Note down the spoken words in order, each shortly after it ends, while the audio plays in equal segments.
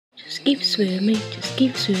Just keep swimming, just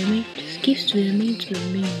keep swimming, just keep swimming,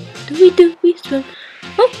 swimming. Do we swim?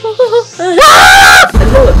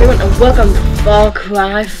 Hello everyone and welcome to Far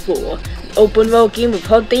Cry 4. Open world game with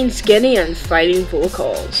hot, being skinny and fighting for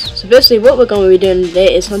cause. So basically what we're going to be doing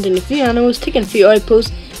today is hunting a few animals, taking a few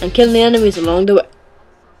outposts and killing the enemies along the way.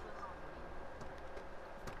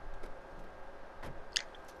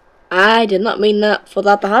 I did not mean that for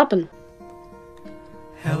that to happen.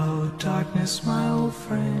 Hello darkness, my old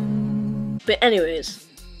friend. But anyways,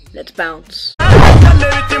 let's bounce.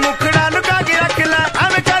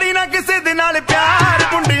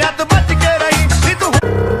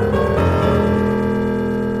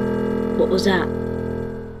 What was that?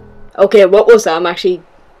 Okay, what was that? I'm actually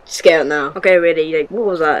scared now. Okay, ready. Like, what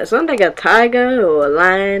was that? It sounded like a tiger or a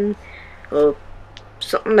lion or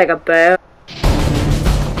something like a bear.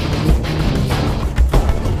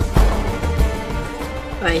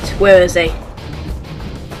 Right, where is he? I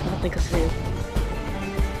don't think I see him.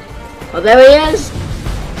 Oh, there he is!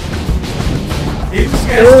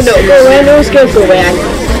 Oh no, go away, no escape, go away.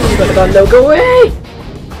 No, go away!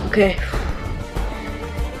 Okay.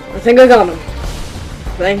 I think I got him.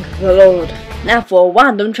 Thank the Lord. Now for a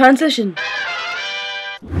random transition.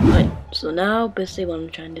 Right, so now basically what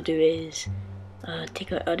I'm trying to do is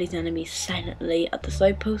take out all these enemies silently at the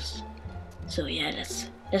side posts. So yeah, let's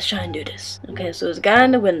try and do this. Okay, so there's a guy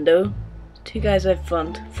in the window, 2 guys out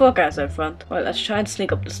front, 4 guys out front. Right, let's try and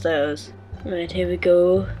sneak up the stairs. Right, here we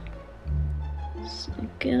go.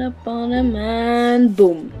 Sneaking up on him and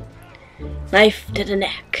boom. Knife to the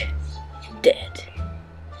neck. Dead.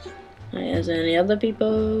 Right, is there any other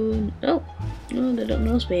people? Oh, no, they don't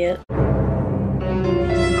notice me yet.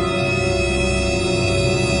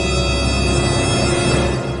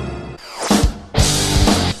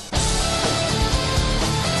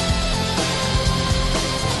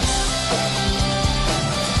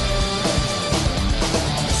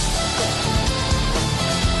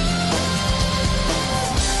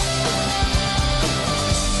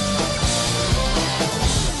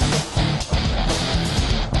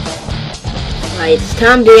 Right, it's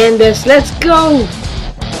time to end this. Let's go!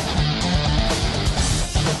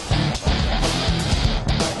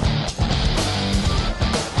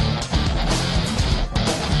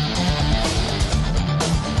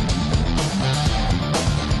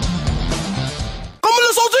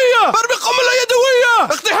 قنبلة صوتية! برمي قنبلة يدوية!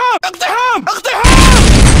 اقتحام! اقتحام! اقتحام!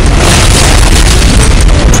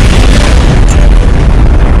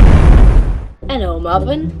 Hello,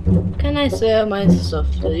 Marvin. Can I sell my stuff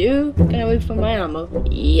to you? Can I wait for my ammo?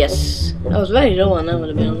 Yes. I was very low on ammo,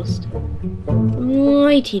 to be honest.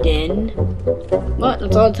 Righty then. Well,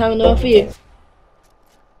 that's all the time in the world for you.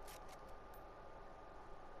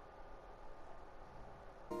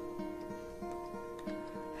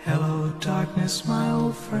 Hello darkness, my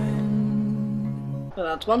old friend. Well,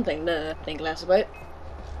 that's one thing to think less about.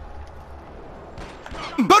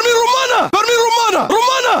 برمي رمانة! برمي رمانة!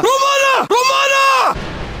 رمانة! رمانة! رمانة!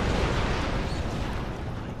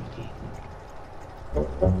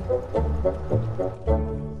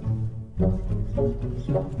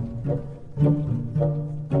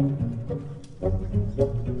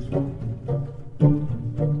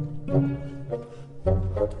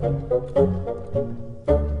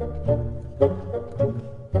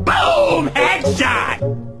 Boom! Headshot!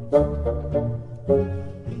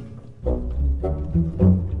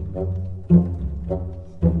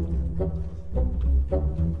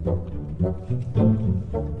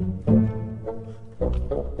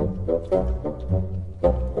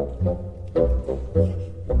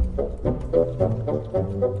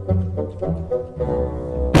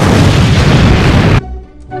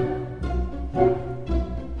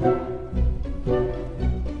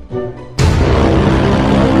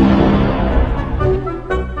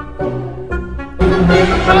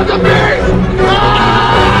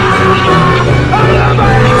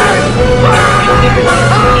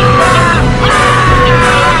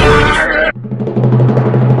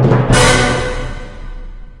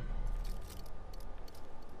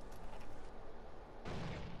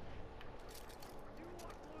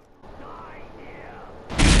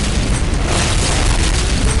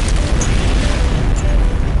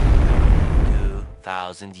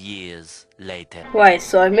 Years later. Right,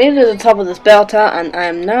 so I've made it to the top of this bell tower and I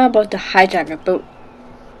am now about to hijack a boat.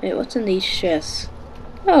 Wait, what's in these chests?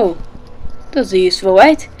 Oh, that's a useful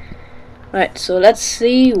weight. Right, so let's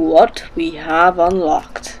see what we have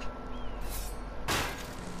unlocked.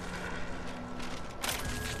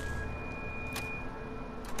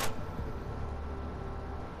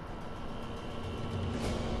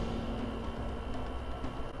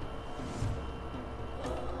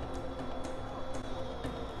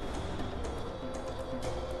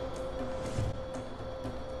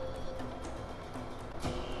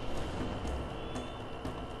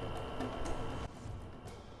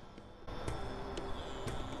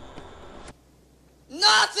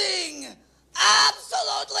 nothing!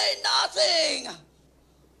 Absolutely nothing!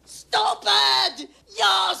 Stupid!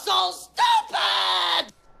 You're so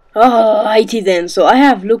stupid! Alrighty then, so I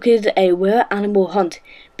have located a rare animal hunt.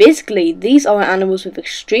 Basically, these are animals with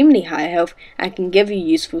extremely high health and can give you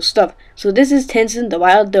useful stuff. So this is Tinson the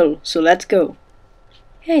Wild Doe, so let's go.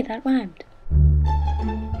 Hey, that rhymed.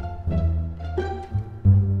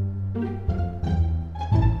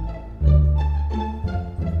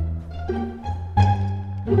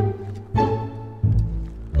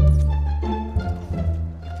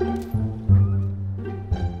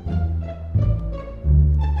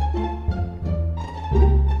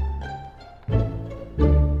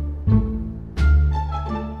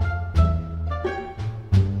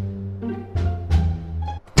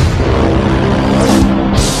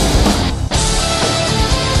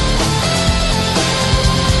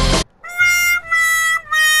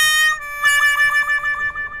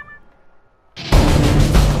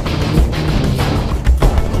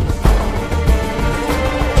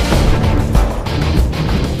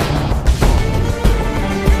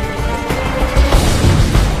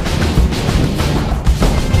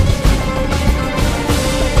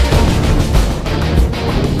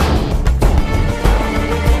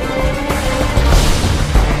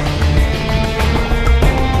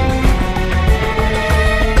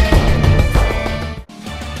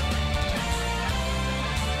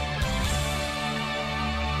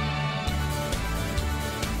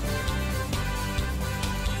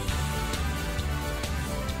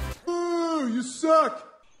 You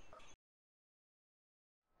suck!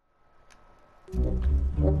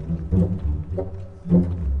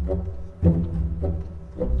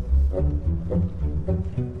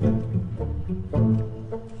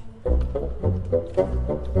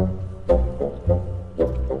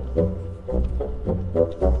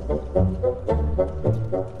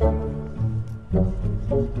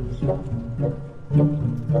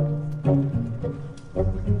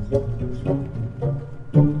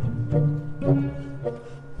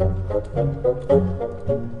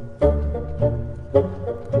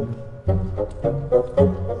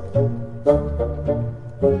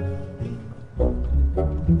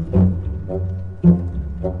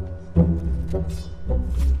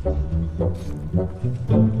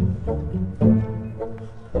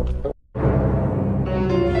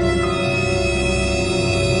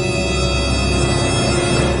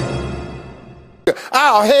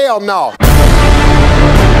 Oh, hell no.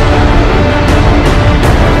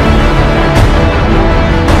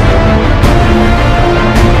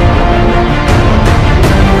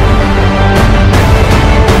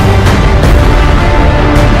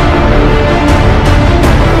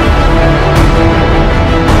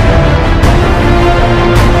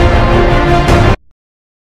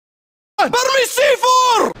 برمي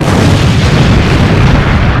C4!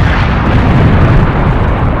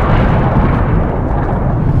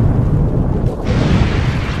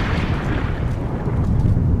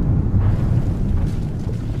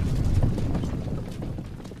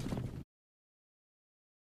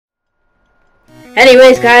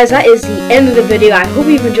 Anyways guys, that is the end of the video. I hope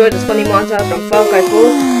you've enjoyed this funny montage from Far Cry 4.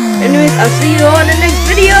 Anyways, I'll see you all in the next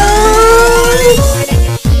video!